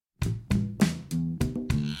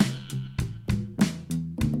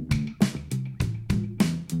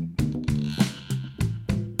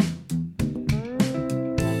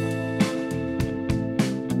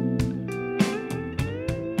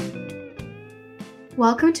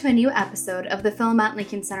Welcome to a new episode of the Film at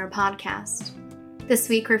Lincoln Center podcast. This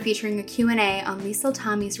week we're featuring a Q&A on Liesl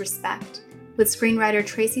Tommy's Respect with screenwriter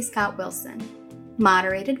Tracy Scott Wilson,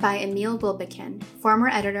 moderated by Emil Wilbekin, former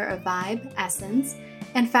editor of Vibe, Essence,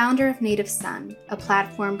 and founder of Native Son, a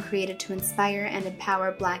platform created to inspire and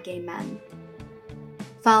empower Black gay men.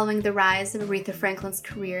 Following the rise of Aretha Franklin's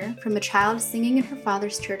career from a child singing in her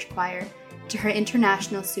father's church choir to her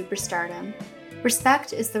international superstardom,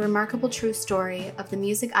 Respect is the remarkable true story of the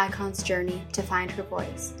music icon's journey to find her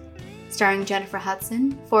voice. Starring Jennifer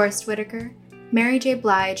Hudson, Forest Whitaker, Mary J.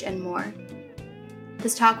 Blige, and more.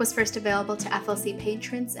 This talk was first available to FLC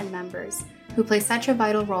patrons and members, who play such a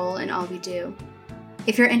vital role in all we do.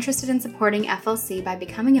 If you're interested in supporting FLC by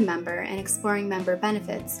becoming a member and exploring member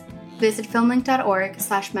benefits, visit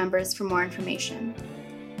filmlink.org/members for more information.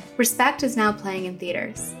 Respect is now playing in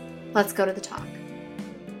theaters. Let's go to the talk.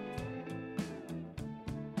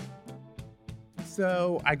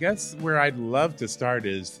 So I guess where I'd love to start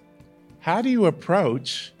is, how do you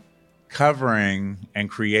approach covering and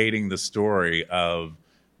creating the story of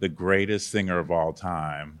the greatest singer of all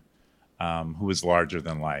time, who is larger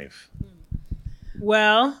than life?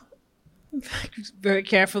 Well, very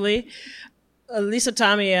carefully. Liesl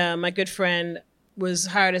Tommy, my good friend, was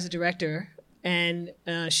hired as a director, and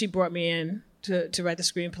she brought me in to write the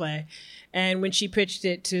screenplay. And when she pitched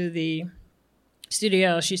it to the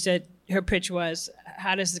studio, she said her pitch was,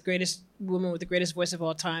 how does the greatest woman with the greatest voice of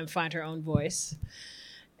all time find her own voice?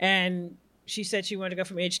 And she said she wanted to go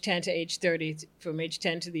from age 10 to age 30, from age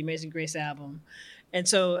 10 to the Amazing Grace album. And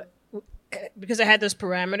so because I had those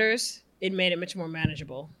parameters, it made it much more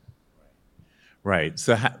manageable. Right.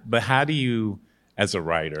 So, but how do you, as a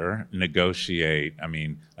writer, negotiate,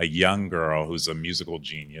 a young girl who's a musical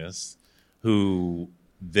genius, who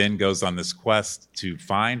then goes on this quest to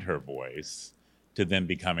find her voice, to then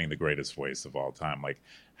becoming the greatest voice of all time? Like,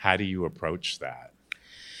 how do you approach that?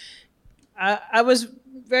 I was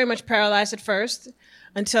very much paralyzed at first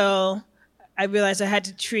until I realized I had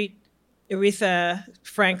to treat Aretha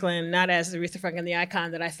Franklin not as Aretha Franklin, the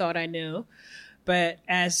icon that I thought I knew, but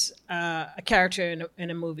as a character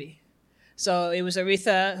in a movie. So it was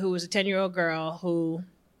Aretha, who was a 10-year-old girl who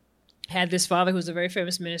had this father who was a very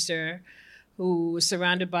famous minister, who was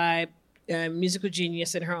surrounded by musical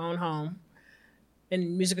genius in her own home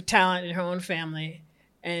and musical talent in her own family,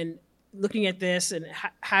 and looking at this and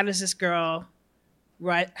how does this girl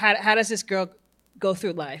how does this girl go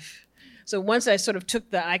through life? So once I sort of took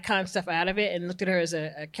the icon stuff out of it and looked at her as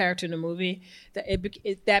a character in a movie,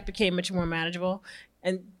 that became much more manageable.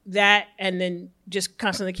 And then just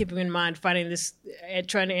constantly keeping in mind, finding this and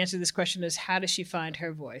trying to answer this question is, how does she find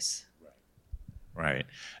her voice? Right.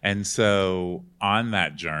 And so on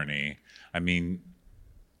that journey,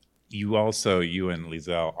 you and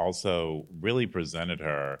Liesl also really presented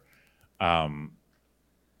her.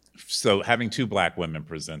 So having two Black women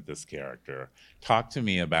present this character, talk to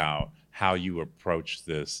me about how you approach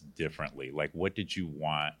this differently. Like, what did you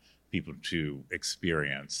want people to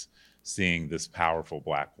experience seeing this powerful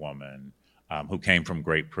Black woman who came from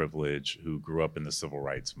great privilege, who grew up in the civil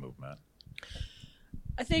rights movement?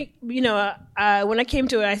 I think, when I came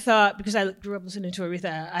to it, I thought, because I grew up listening to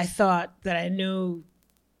Aretha, I thought that I knew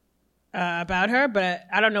about her, but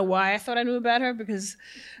I don't know why I thought I knew about her, because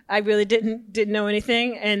I really didn't know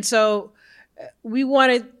anything. And so we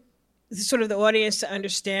wanted sort of the audience to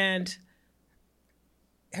understand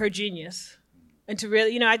her genius, and to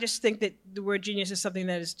really, I just think that the word genius is something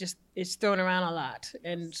that is it's thrown around a lot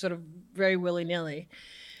and sort of very willy-nilly.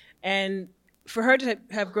 And for her to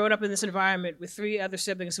have grown up in this environment with three other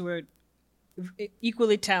siblings who were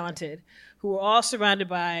equally talented, who were all surrounded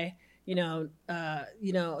by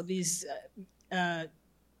these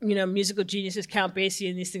musical geniuses, Count Basie,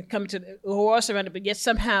 and these things who were all surrounded, but yet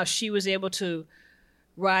somehow she was able to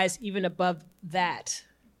rise even above that.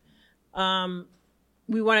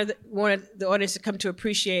 We wanted the audience to come to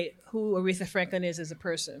appreciate who Aretha Franklin is as a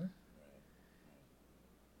person.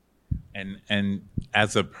 And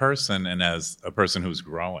as a person, and as a person who's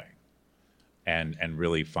growing and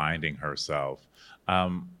really finding herself,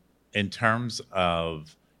 in terms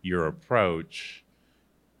of your approach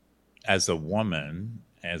as a woman,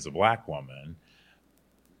 as a Black woman,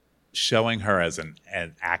 showing her as an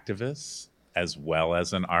activist as well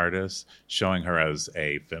as an artist, showing her as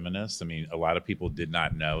a feminist. A lot of people did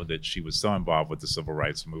not know that she was so involved with the civil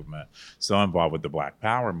rights movement, so involved with the Black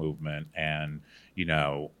Power movement, and,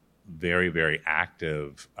 very, very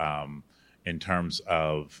active in terms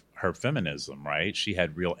of her feminism, right? She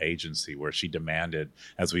had real agency where she demanded,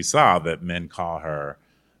 as we saw, that men call her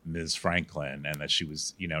Ms. Franklin, and that she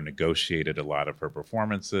was, negotiated a lot of her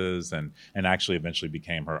performances and actually eventually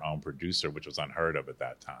became her own producer, which was unheard of at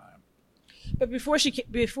that time. But before she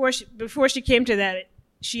came to that,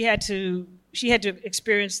 she had to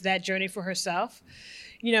experience that journey for herself.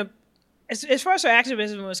 As far as her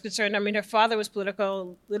activism was concerned, I mean, her father was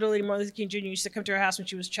political. Literally, Martin Luther King Jr. used to come to her house when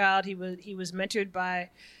she was a child. He was mentored by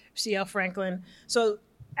C.L. Franklin. So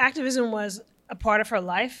activism was a part of her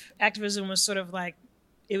life. Activism was sort of like,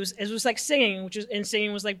 it was like singing, and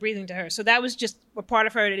singing was like breathing to her. So that was just a part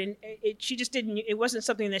of her. She just didn't. It wasn't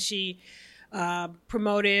something that she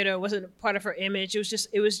promoted or wasn't part of her image.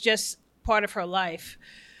 It was just part of her life.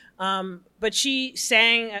 But she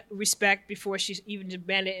sang respect before she even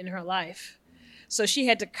demanded it in her life. So she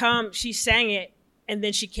had to come, she sang it, and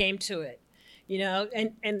then she came to it,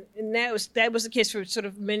 and that was the case for sort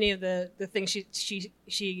of many of the things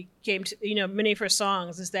she came to, many of her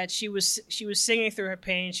songs, is that she was singing through her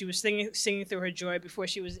pain, she was singing through her joy before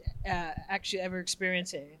she was actually ever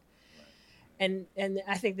experiencing it. And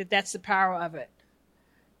I think that that's the power of it.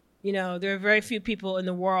 There are very few people in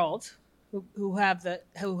the world who have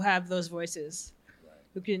those voices,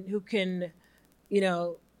 right, who can,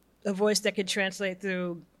 a voice that can translate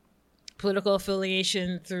through political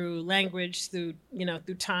affiliation, through language, through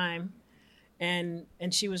time, and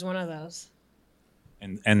she was one of those.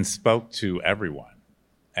 And spoke to everyone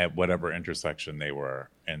at whatever intersection they were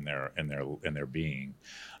in their being.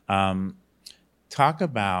 Talk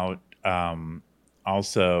about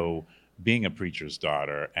also being a preacher's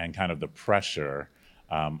daughter and kind of the pressure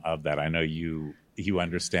of that. I know you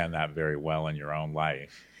understand that very well in your own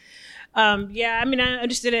life. Yeah, I mean, I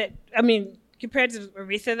understood it. I mean, compared to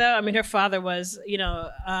Aretha, though, I mean, her father was,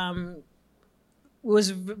 was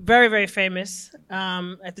very, very famous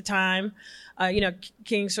at the time.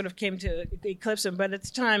 King sort of came to eclipse him, but at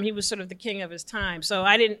the time, he was sort of the king of his time. So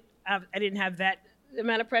I didn't have that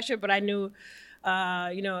amount of pressure, but I knew,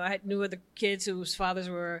 I knew other kids whose fathers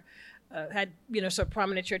were had sort of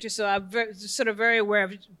prominent churches, so I'm very aware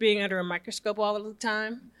of being under a microscope all the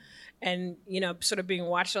time, and sort of being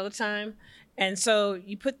watched all the time. And so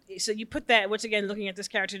you put that, once again, looking at this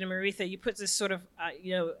character in Aretha, you put this sort of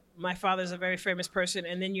my father's a very famous person,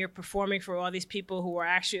 and then you're performing for all these people who are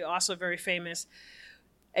actually also very famous,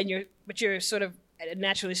 and you're sort of a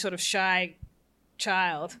naturally sort of shy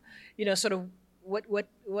child, sort of what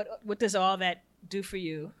does all that do for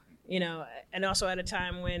you? And also at a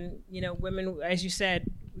time when, women, as you said,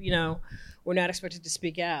 were not expected to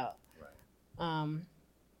speak out. Right.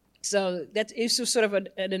 So it's just sort of an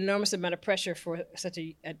enormous amount of pressure for such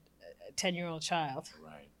a 10-year-old child.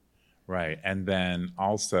 Right. Right. And then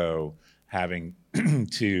also having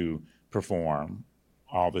to perform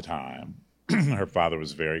all the time. Her father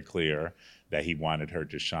was very clear that he wanted her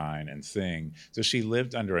to shine and sing. So she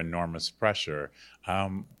lived under enormous pressure.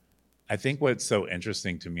 I think what's so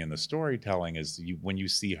interesting to me in the storytelling is when you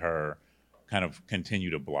see her kind of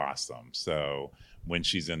continue to blossom. So when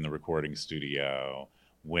she's in the recording studio,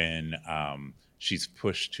 when she's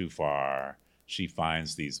pushed too far, she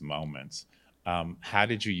finds these moments. How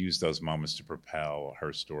did you use those moments to propel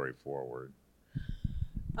her story forward?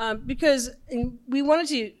 Because we wanted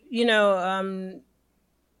to,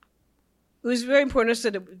 it was very important to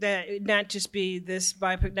us that it not just be this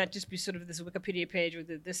biopic, not just be sort of this Wikipedia page where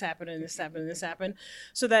this happened and this happened and this happened,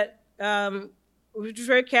 so that we were just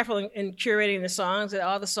very careful in curating the songs, that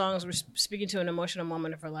all the songs were speaking to an emotional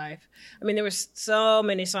moment of her life. I mean, there were so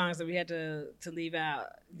many songs that we had to leave out.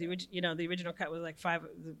 The original cut was like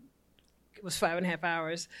 5.5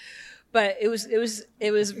 hours. But it was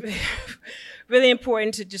really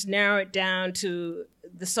important to just narrow it down to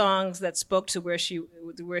the songs that spoke to where she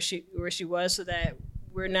was, so that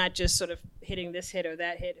we're not just sort of hitting this hit or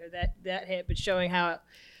that hit, but showing how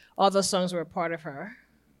all those songs were a part of her.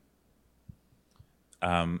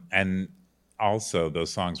 And also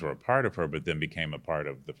those songs were a part of her, but then became a part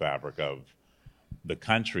of the fabric of the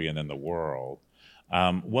country and then the world.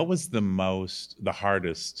 What was the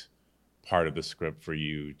hardest part of the script for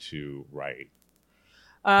you to write?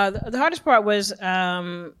 The hardest part was,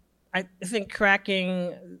 I think,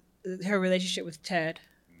 cracking her relationship with Ted,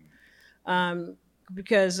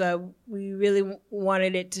 because we really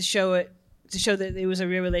wanted it to show that it was a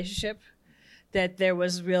real relationship, that there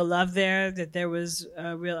was real love there, that there was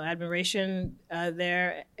real admiration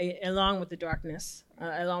there, along with the darkness,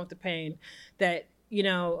 along with the pain, that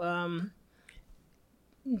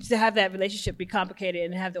to have that relationship be complicated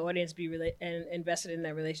and have the audience be invested in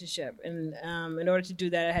that relationship. And in order to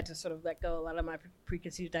do that, I had to sort of let go a lot of my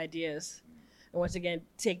preconceived ideas. And once again,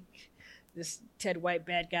 take this Ted White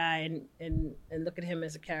bad guy and look at him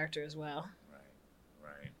as a character as well.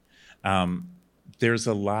 Right. There's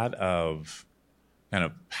a lot of kind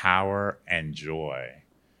of power and joy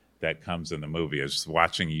that comes in the movie. I was just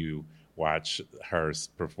watching you watch her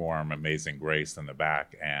perform Amazing Grace in the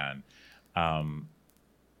back, and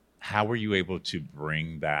how were you able to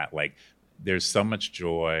bring that? Like, there's so much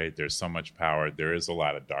joy, there's so much power, there is a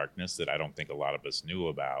lot of darkness that I don't think a lot of us knew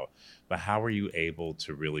about, but how were you able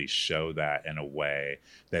to really show that in a way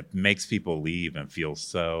that makes people leave and feel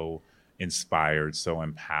so inspired, so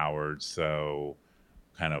empowered, so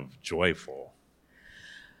kind of joyful?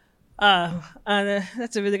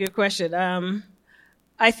 That's a really good question.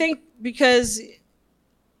 I think because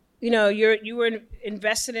you were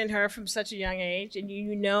invested in her from such a young age,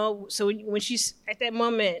 and so when she's at that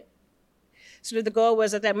moment, sort of the goal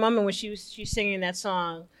was at that moment when she's singing that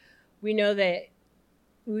song, we know that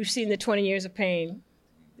we've seen the 20 years of pain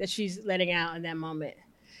that she's letting out in that moment.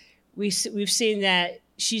 We've seen that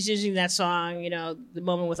she's using that song, the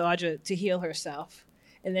moment with Audra, to heal herself,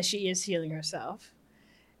 and that she is healing herself,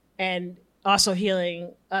 and also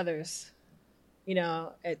healing others. In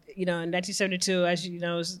 1972, as you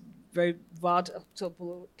know, was very volatile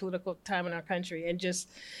political time in our country, and just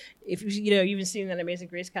if even seeing that Amazing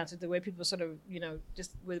Grace concert, the way people sort of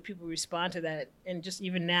just the way people respond to that, and just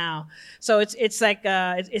even now, so it's like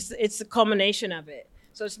it's the culmination of it.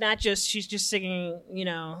 So it's not just she's just singing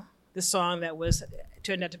the song that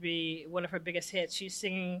turned out to be one of her biggest hits. She's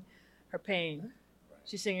singing her pain,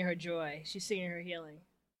 she's singing her joy, she's singing her healing.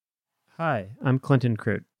 Hi, I'm Clinton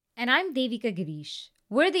Crute. And I'm Devika Girish.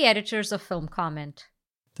 We're the editors of Film Comment.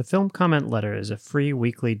 The Film Comment Letter is a free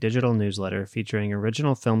weekly digital newsletter featuring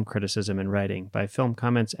original film criticism and writing by Film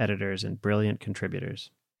Comment's editors and brilliant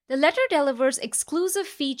contributors. The letter delivers exclusive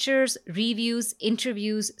features, reviews,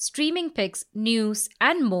 interviews, streaming picks, news,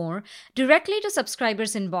 and more directly to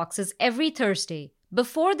subscribers' inboxes every Thursday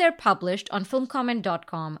before they're published on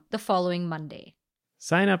filmcomment.com the following Monday.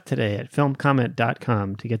 Sign up today at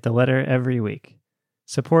filmcomment.com to get the letter every week.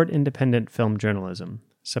 Support independent film journalism.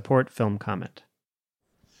 Support Film Comment.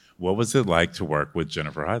 What was it like to work with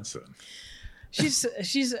Jennifer Hudson? She's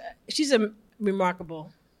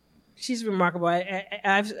remarkable. She's remarkable.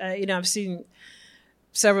 I've seen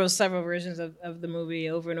several versions of the movie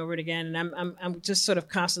over and over again, and I'm just sort of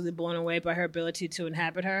constantly blown away by her ability to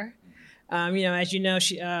inhabit her. As you know,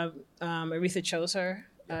 she Aretha chose her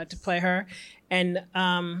to play her, and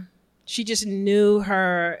she just knew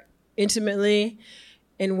her intimately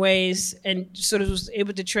in ways, and sort of was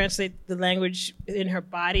able to translate the language in her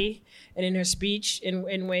body and in her speech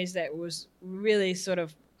in ways that was really sort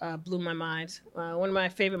of blew my mind. One of my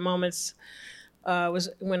favorite moments was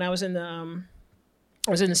when I was in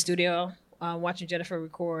the studio watching Jennifer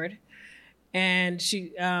record, and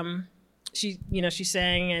she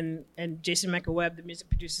sang, and Jason Michael Webb, the music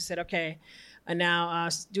producer, said, "Okay, and now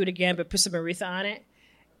do it again, but put some Aretha on it,"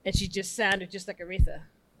 and she just sounded just like Aretha.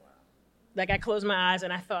 Like, I closed my eyes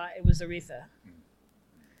and I thought it was Aretha.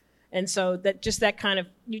 And so that kind of,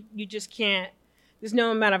 you just can't, there's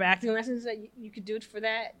no amount of acting lessons that you could do it for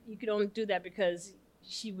that. You could only do that because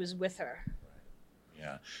she was with her.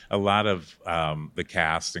 Yeah. A lot of the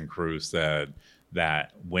cast and crew said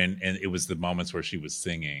that and it was the moments where she was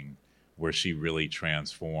singing where she really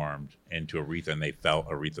transformed into Aretha, and they felt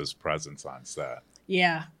Aretha's presence on set.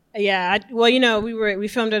 Yeah. Yeah. We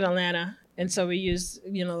filmed in Atlanta. And so we used,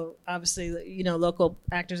 obviously, local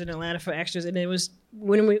actors in Atlanta for extras. And it was,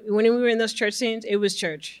 when we were in those church scenes, it was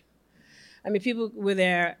church. I mean, people were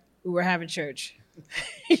there who were having church.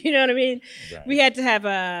 You know what I mean? Right. We had to have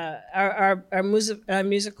our movement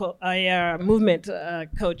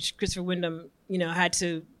coach, Christopher Wyndham, had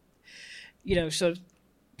to, sort of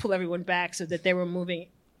pull everyone back so that they were moving,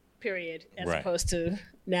 period, as right. opposed to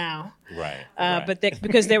now. Right. But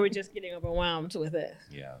because they were just getting overwhelmed with it.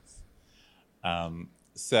 Yes.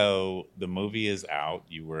 So the movie is out.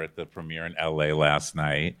 You were at the premiere in LA last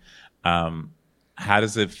night. How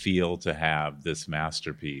does it feel to have this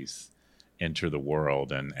masterpiece enter the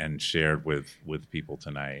world and shared with people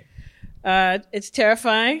tonight? It's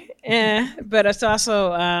terrifying, but it's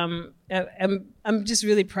also I'm just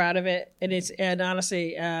really proud of it, and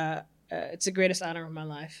honestly, it's the greatest honor of my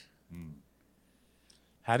life.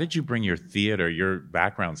 How did you bring your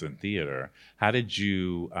background's in theater, how did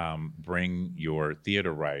you bring your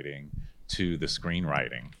theater writing to the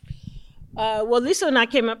screenwriting? Well, Lisa and I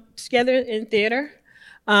came up together in theater.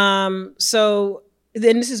 So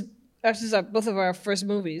then this is both of our first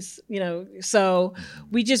movies, so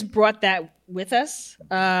we just brought that with us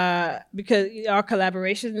because our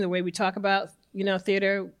collaboration, the way we talk about,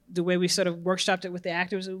 theater, the way we sort of workshopped it with the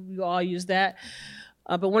actors, we all use that.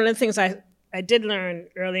 But one of the things I did learn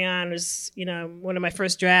early on was, one of my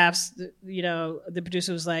first drafts, the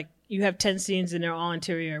producer was like, you have 10 scenes and they're all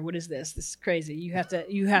interior. What is this? This is crazy. You have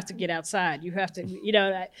to get outside. You have to,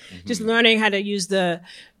 just learning how to use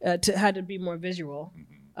how to be more visual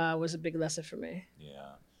was a big lesson for me.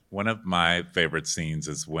 Yeah. One of my favorite scenes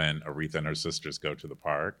is when Aretha and her sisters go to the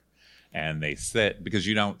park and they sit, because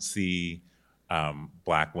you don't see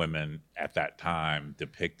Black women at that time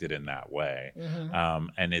depicted in that way.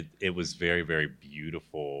 And it was very, very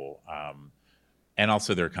beautiful. And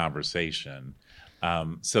also their conversation.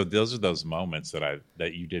 So those are those moments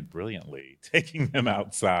that you did brilliantly, taking them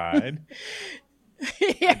outside.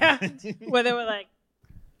 Yeah. Where they were like,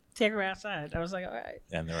 take her outside. I was like, all right.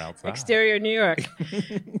 And they're outside. Exterior New York.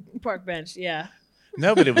 Park bench, yeah.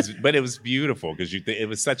 No, but it was beautiful because it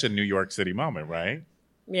was such a New York City moment, right?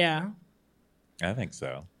 Yeah. I think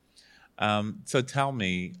so. So tell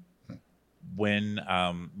me, when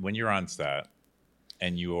you're on set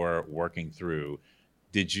and you're working through,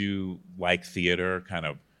 did you like theater? Kind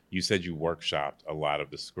of, you said you workshopped a lot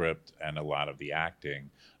of the script and a lot of the acting.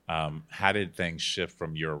 How did things shift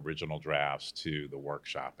from your original drafts to the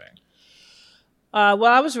workshopping? Well,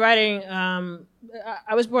 I was writing.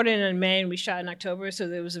 I was brought in May, and we shot in October, so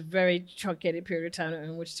there was a very truncated period of time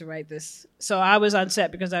in which to write this. So I was on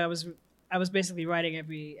set because I was basically writing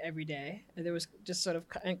every day. And there was just sort of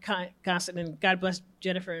constant. And God bless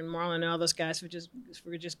Jennifer and Marlon and all those guys for just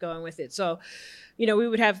going with it. So, we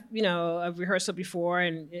would have a rehearsal before,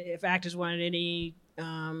 and if actors wanted any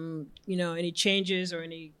changes or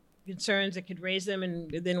any concerns that could raise them,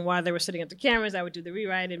 and then while they were sitting at the cameras, I would do the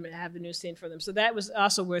rewrite and have the new scene for them. So that was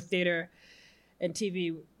also where theater and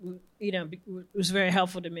TV, was very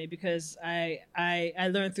helpful to me, because I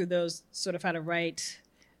learned through those sort of how to write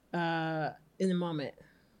in the moment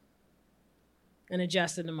and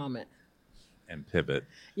adjust in the moment and pivot.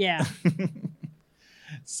 Yeah.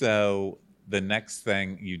 So the next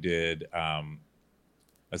thing you did,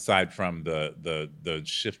 aside from the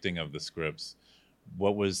shifting of the scripts,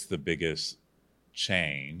 what was the biggest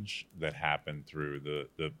change that happened through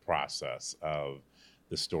the process of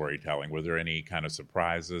the storytelling? Were there any kind of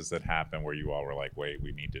surprises that happened where you all were like, wait,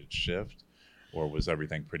 we need to shift? Or was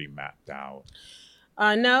everything pretty mapped out?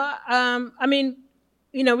 No. I mean,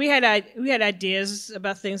 we had ideas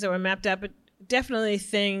about things that were mapped out, but definitely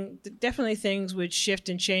things would shift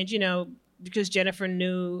and change, because Jennifer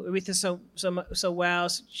knew Aretha so well.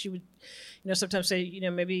 So she would, sometimes say,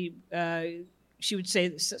 maybe she would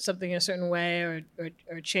say something in a certain way or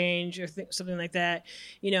change or something like that.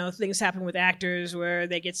 Things happen with actors where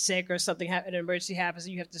they get sick or something, an emergency happens,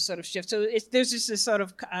 and you have to sort of shift. So there's just this sort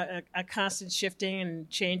of a constant shifting and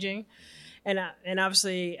changing. And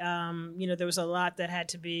obviously, there was a lot that had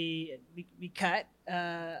to be cut,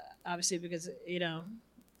 obviously, because, there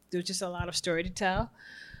was just a lot of story to tell.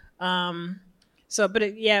 It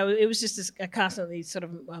was just a constantly sort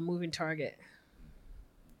of moving target.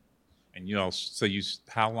 And how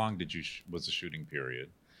long was the shooting period?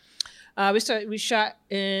 We started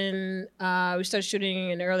shooting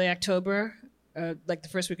in early October, like the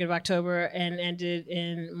first week of October, and ended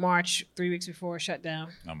in March, 3 weeks before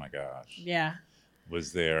shutdown. Oh my gosh. Yeah.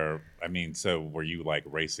 Was there, so were you like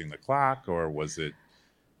racing the clock, or was it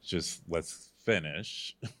just let's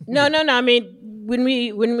finish? No. I mean, when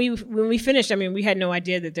we finished, we had no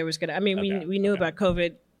idea that there was gonna. We knew about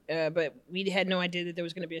COVID, but we had no idea that there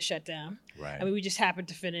was gonna be a shutdown. Right. We just happened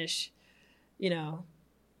to finish, right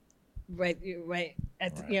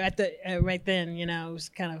then. It was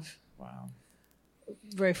kind of wow,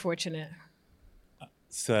 very fortunate.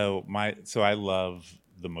 So I love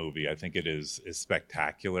the movie. I think it is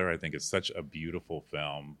spectacular. I think it's such a beautiful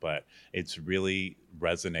film, but it's really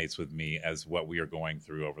resonates with me as what we are going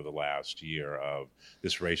through over the last year of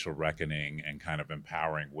this racial reckoning and kind of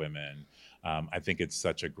empowering women. I think it's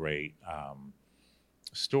such a great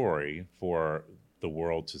story for the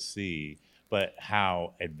world to see, but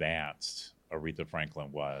how advanced Aretha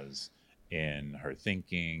Franklin was in her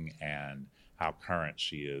thinking and how current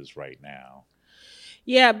she is right now.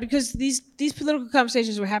 Yeah, because these political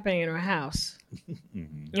conversations were happening in her house.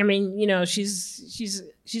 Mm-hmm. She's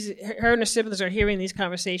her and her siblings are hearing these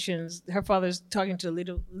conversations. Her father's talking to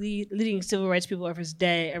the leading civil rights people of his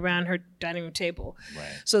day around her dining room table.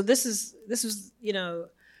 Right. So this is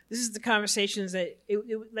the conversations that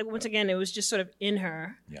like once again it was just sort of in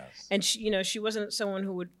her. Yes. And she wasn't someone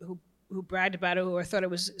who bragged about it or thought it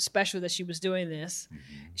was special that she was doing this.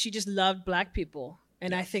 Mm-hmm. She just loved Black people,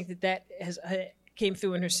 and yes. I think that has came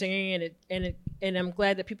through in her singing, and I'm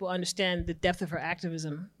glad that people understand the depth of her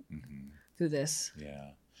activism mm-hmm. through this. Yeah.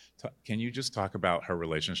 Can you just talk about her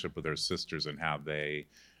relationship with her sisters and how they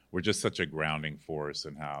were just such a grounding force,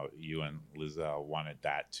 and how you and Lizelle wanted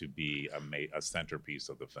that to be a centerpiece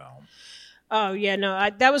of the film. Oh yeah, no,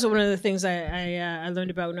 that was one of the things I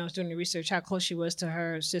learned about when I was doing the research. How close she was to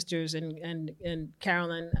her sisters, and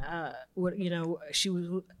Carolyn,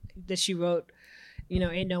 she wrote,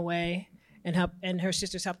 "Ain't No Way," and her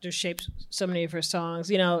sisters helped her shape so many of her songs.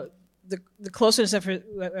 The closeness of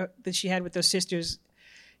her that she had with those sisters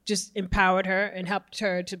just empowered her and helped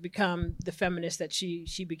her to become the feminist that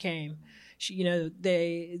she became.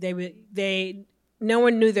 No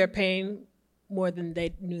one knew their pain more than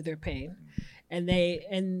they knew their pain,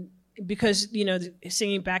 and because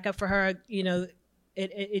singing backup for her, it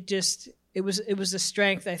was the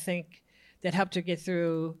strength, I think, that helped her get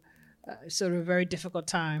through sort of a very difficult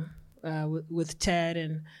time with Ted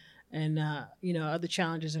and other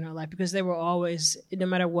challenges in her life, because they were always, no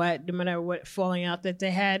matter what falling out that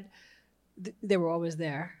they had, they were always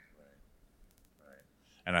there. Right.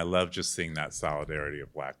 And I love just seeing that solidarity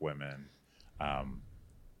of Black women.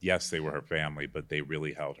 Yes, they were her family, but they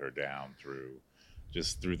really held her down through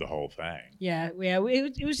the whole thing. Yeah.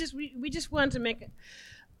 It was just we just wanted to make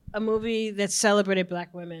a movie that celebrated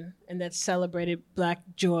Black women and that celebrated Black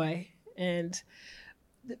joy and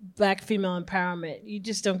Black female empowerment. You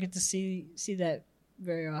just don't get to see that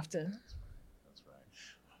very often. That's right.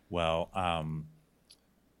 Well,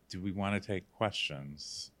 do we want to take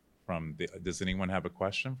questions does anyone have a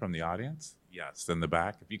question from the audience? Yes, in the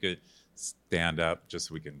back. If you could stand up just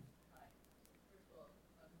so we can.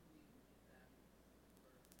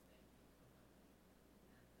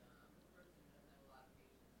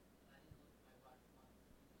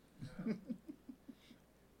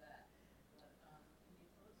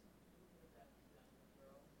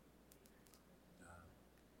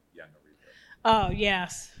 Oh,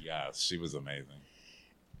 yes. Yes, she was amazing.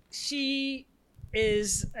 She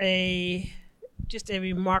is just a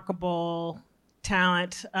remarkable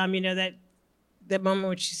talent. That moment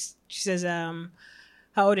when she says, how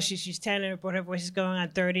old is she? She's 10, and her voice is going on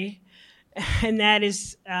 30. And that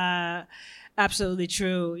is absolutely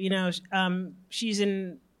true. She's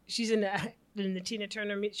in the Tina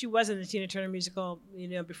Turner. She was in the Tina Turner musical,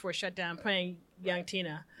 before Shutdown, playing young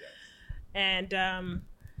Tina. Yes. And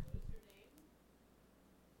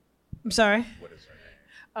I'm sorry? What is her name?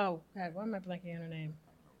 Oh, God, why am I blanking on her name?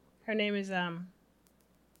 Her name is, I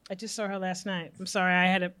just saw her last night. I'm sorry, I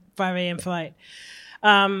had a 5 a.m. flight.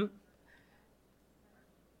 I'm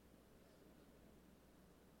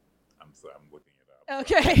looking it up.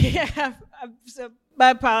 Okay, yeah. So my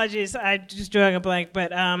apologies. I just drawing a blank.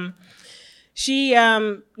 But she, we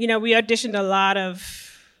auditioned a lot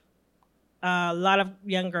of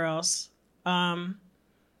young girls.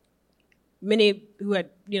 Many who had,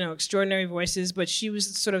 extraordinary voices, but she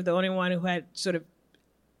was sort of the only one who had sort of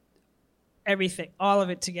everything, all of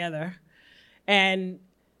it together. And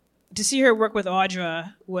to see her work with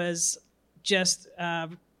Audra was just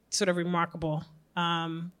sort of remarkable.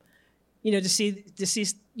 To see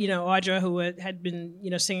Audra, who had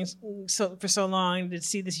been, singing for so long, to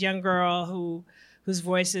see this young girl whose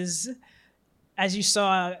voice is, as you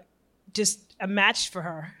saw, just a match for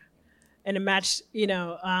her, and a match,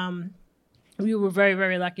 we were very,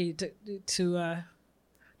 very lucky to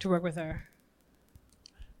work with her.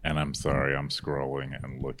 And I'm sorry, I'm scrolling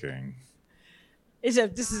and looking. This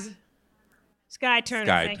is Sky Turner.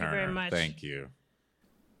 Thank you very much. Thank you.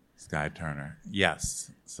 Sky Turner.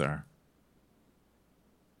 Yes, sir.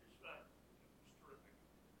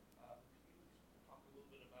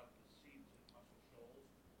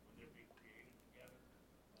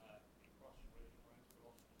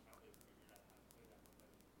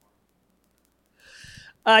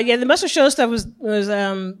 The Muscle Shoals stuff was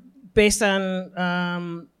based on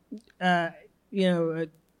a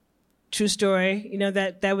true story.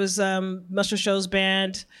 That was Muscle Shoals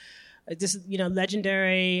Band, this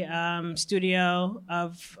legendary studio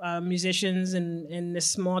of musicians in this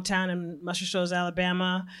small town in Muscle Shoals,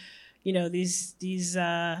 Alabama. These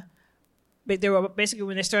they were basically,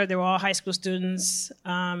 when they started, they were all high school students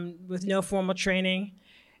with no formal training.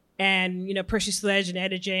 And Percy Sledge and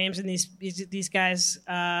Etta James and these guys,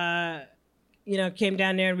 came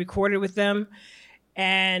down there and recorded with them.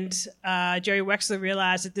 And Jerry Wexler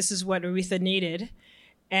realized that this is what Aretha needed.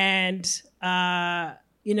 And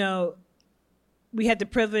we had the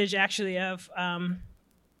privilege actually of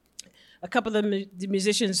a couple of the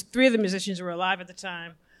musicians. 3 of the musicians were alive at the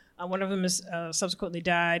time. One of them is subsequently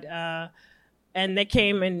died, and they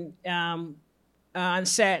came and on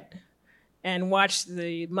set and watched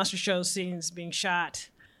the Muscle Shoals scenes being shot,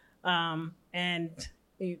 and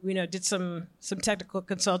did some technical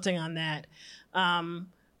consulting on that.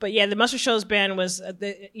 But yeah, the Muscle Shoals Band was,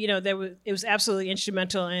 it was absolutely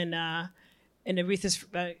instrumental in Aretha's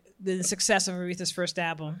the success of Aretha's first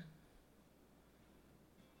album.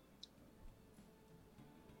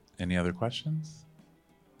 Any other questions?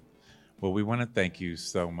 Well, we want to thank you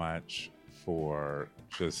so much for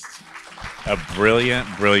just a brilliant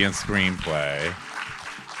screenplay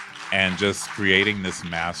and just creating this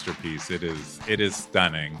masterpiece. It is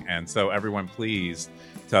stunning. And so everyone, please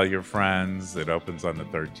tell your friends. It opens on the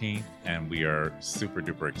 13th, and we are super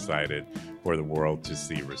duper excited for the world to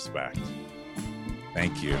see Respect.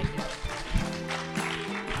 Thank you. Thank you.